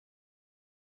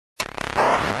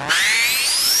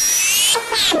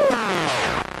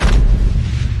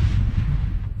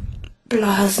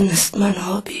Blasen ist mein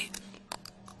Hobby.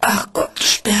 Ach Gott,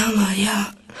 Sperma, ja.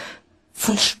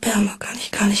 Von Sperma kann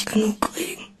ich gar nicht genug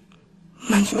kriegen.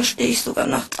 Manchmal stehe ich sogar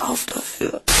nachts auf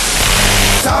dafür.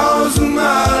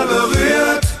 1000-mal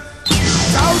berührt,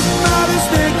 1000-mal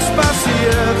ist nichts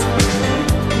passiert.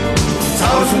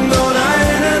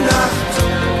 1001 Nacht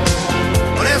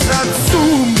und es hat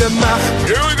Zoom gemacht.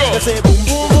 Here we go. I say boom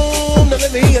boom boom, now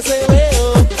let me hear you say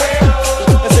well.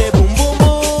 I say boom boom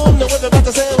boom, now everybody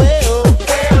to say well.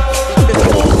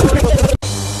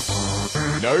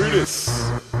 Now this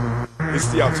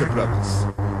is the Action Brothers,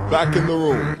 back in the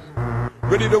room,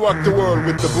 ready to rock the world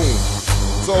with the boom.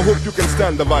 So I hope you can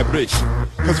stand the vibration,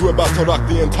 cause we're about to rock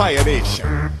the entire nation.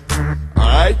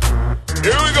 Alright?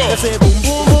 Here we go! I say boom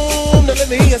boom boom, now let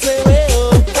me hear you say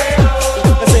well.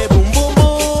 I say boom boom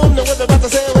boom, now everybody to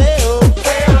say well.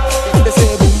 I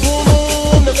say boom boom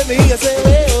boom, now let me hear you say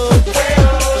well.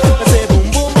 I say boom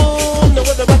boom boom, now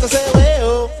everybody to say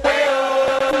well.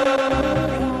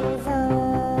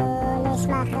 Ich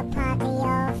mache Party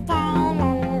auf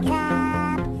deinem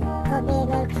Grab, probier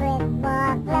den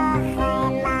Crip-Walk-Loch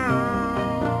einmal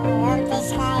und ich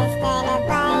reiß deine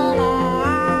Beine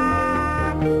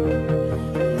ab. Du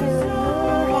Hurensohn,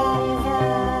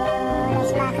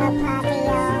 ich mache Party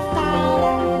auf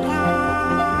deinem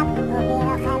Grab, probier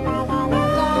noch einmal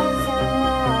deine Gänse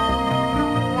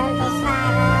und ich fahre euch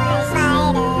beide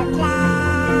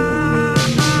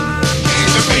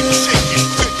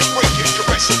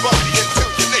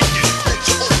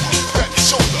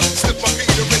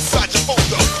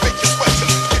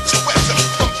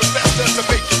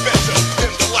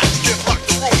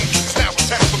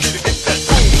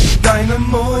platt. Deine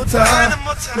Mutter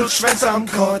lutscht Schwänze am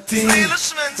Kotti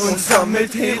und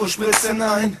sammelt Hero-Spritzen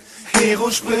ein.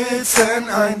 Hero-Spritzen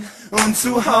ein. Und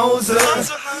zu Hause,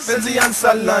 wenn sie ganz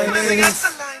alleine ist,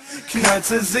 knallt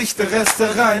sie sich die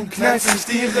Reste rein, knallt sich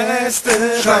die Reste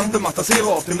rein. Macht das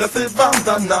Hero auf dem Löffel warm,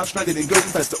 danach schneide den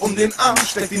Gürtelfeste um den Arm,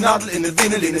 steck die Nadel in die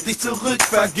Vene, lehne dich zurück,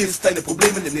 vergiss deine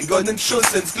Probleme, nimm den goldenen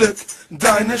Schuss ins Glück.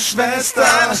 Deine Schwester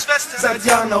seit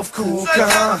Jahren auf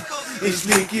Koka, ich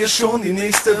leg ihr schon die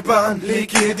nächste Bahn,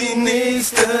 leg ihr die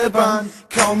nächste Bahn.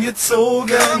 Kaum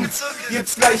gezogen,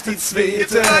 gibt's gleich die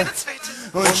zweite,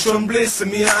 und schon bläst sie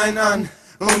mir ein an.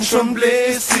 Und schon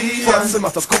bläst sie an. Fotze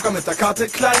macht das Koka mit der Karte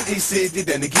klein. Ich seh dir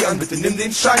die Energie an, bitte nimm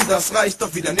den Schein. Das reicht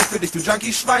doch wieder nicht für dich, du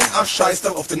Junkie-Schwein. Ach, scheiß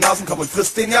doch auf den Nasenkamm und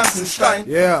frisst den ganzen Stein.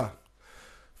 Yeah.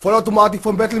 Vollautomatik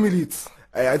von Battle Miliz.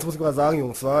 Ey, eins muss ich mal sagen,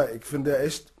 Jungs, war, ich finde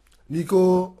echt,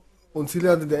 Nico und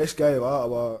Cillian sind ja echt geil, war,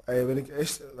 aber ey, wenn ich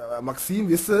echt, Maxim,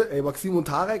 wisst ihr, ey, Maxim und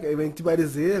Tarek, ey, wenn ich die beide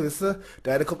sehe, wisst ihr,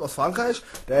 der eine kommt aus Frankreich,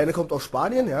 der eine kommt aus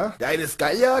Spanien, ja, der eine ist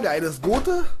Gallier, der eine ist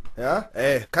Gote, ja,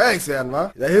 ey, kann ja nichts werden,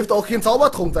 wa? Da hilft auch kein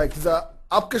Zaubertrunk, sag ich, dieser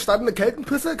abgestandene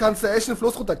Keltenpisse kannst du echt in den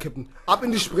Fluss runterkippen, ab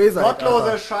in die Spree, sag ich,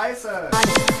 Gottlose Scheiße!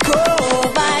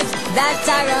 Hardcore vibes, that's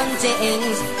our own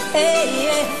things. Hey,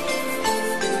 yeah.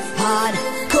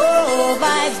 Hardcore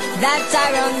vibes, that's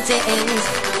our own things.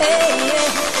 Hey, yeah.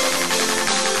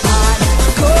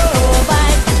 Hardcore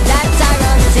vibes, that's our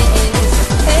own things.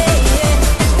 Hey, yeah.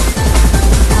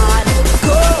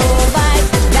 Hardcore vibes,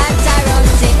 that's our own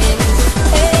things.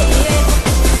 Hey, yeah.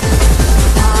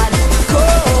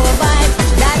 Hardcore vibes,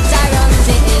 that's our own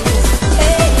things.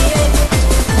 Hey, yeah.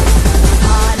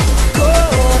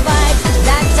 Hardcore vibes,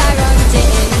 that's our own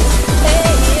things.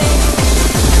 Hey, yeah.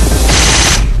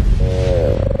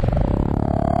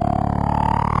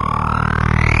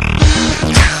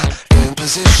 In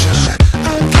position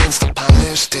against the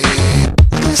polished deed.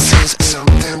 This is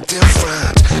something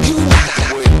different. You like the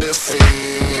way this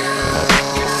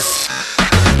feels.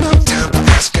 No time for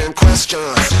asking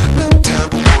questions. No time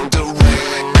for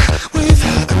wondering. We've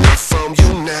heard enough from you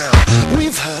now.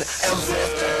 We've heard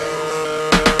everything.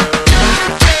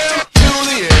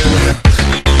 Julian.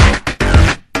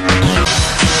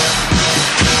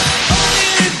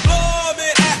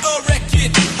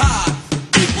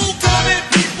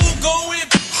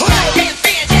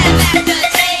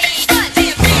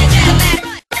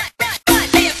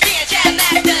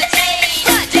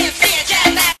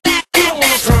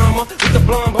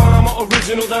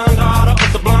 Original Dandada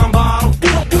of the blonde bottle.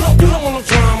 You don't want no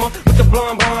drama with the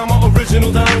blonde bomber.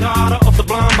 Original Dandada of the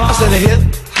blonde bottle. I said the hip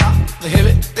hop, the hip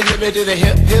me to the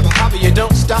hip hop. You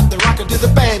don't stop the rocker to the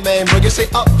bang bang boogie. Say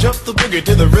up jump the boogie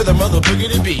to the rhythm of the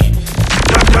boogie to beat.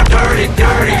 Dirty,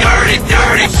 dirty, dirty,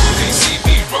 dirty. They see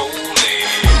me rolling,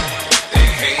 they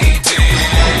hating,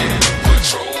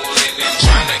 patrolling and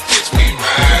trying to catch me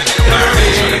riding dirty.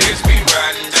 Trying to catch me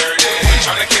riding dirty.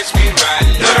 Trying to catch me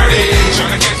riding dirty. Trying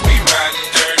to catch me riding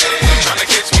dirty. Trying to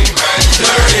catch me riding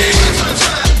dirty.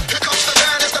 Here comes the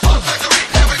band, it's the fun factory.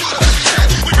 And we do the best we can.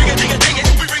 We bring a ding,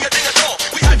 we bring a ding, a dong.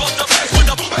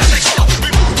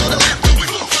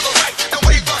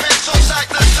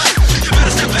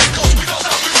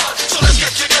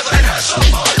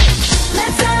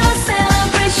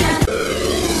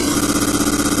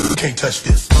 touch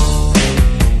this.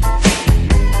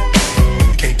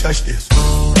 You can't touch this.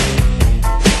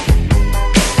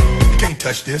 You can't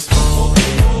touch this. You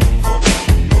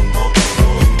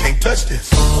can't touch this.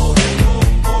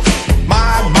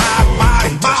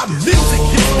 My music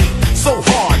hits me so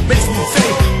hard, makes me say,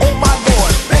 oh my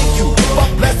Lord, thank you for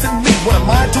blessing me. What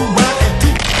am I to run and do?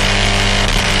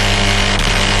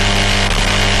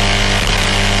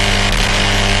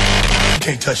 You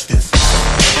can't touch this.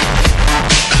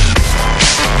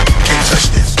 You can't touch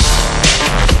this. You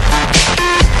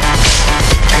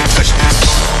can't touch this.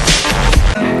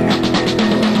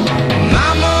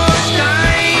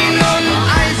 Marmorstein und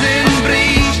Eisen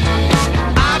bricht,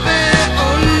 aber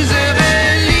unsere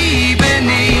Liebe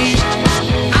nicht.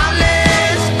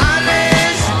 Alles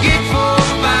geht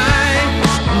vorbei,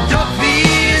 doch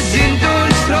wir sind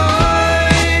uns treu.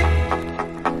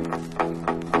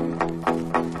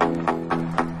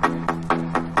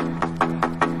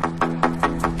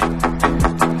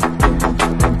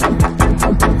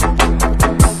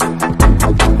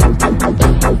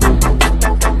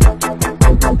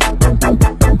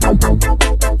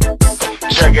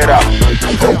 Check it out.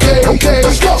 Okay,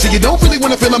 let's go. See, you don't really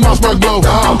wanna feel a Mossberg blow.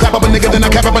 Clap up a nigga, then I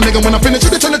cap up a nigga. When I finish, you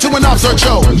can turn it to an absurd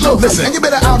show. Listen, and you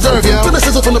better observe, yo. Feel the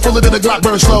sizzle from the bullet to the Glock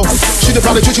burn slow. She'd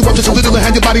probably treat you up just a little and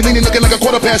have your body leaning, looking like a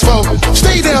 4:15.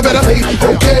 Stay down, better.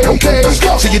 Okay, let's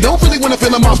go. See, you don't really wanna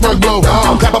feel a Mossberg blow.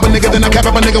 Clap up a nigga, then I cap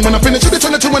up a nigga. When I finish, you can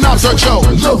turn it to an absurd show.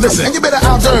 Listen, and you better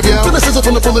observe, yo. Feel the sizzle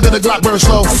from the bullet to the Glock burn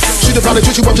slow. She'd probably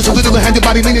treat you up just a little and have your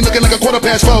body leaning, looking like a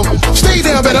 4:15. Stay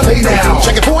down, better.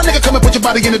 Check it for a nigga, come and put your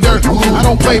body in the dirt. I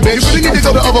don't play, bitch. You really need to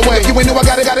go the other way. You ain't know I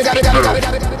got it.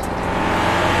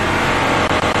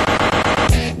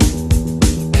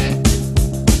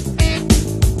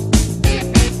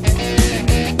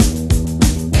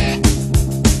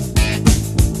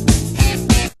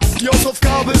 Die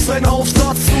Hausaufgabe ist ein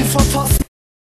Aufsatz zu verfassen.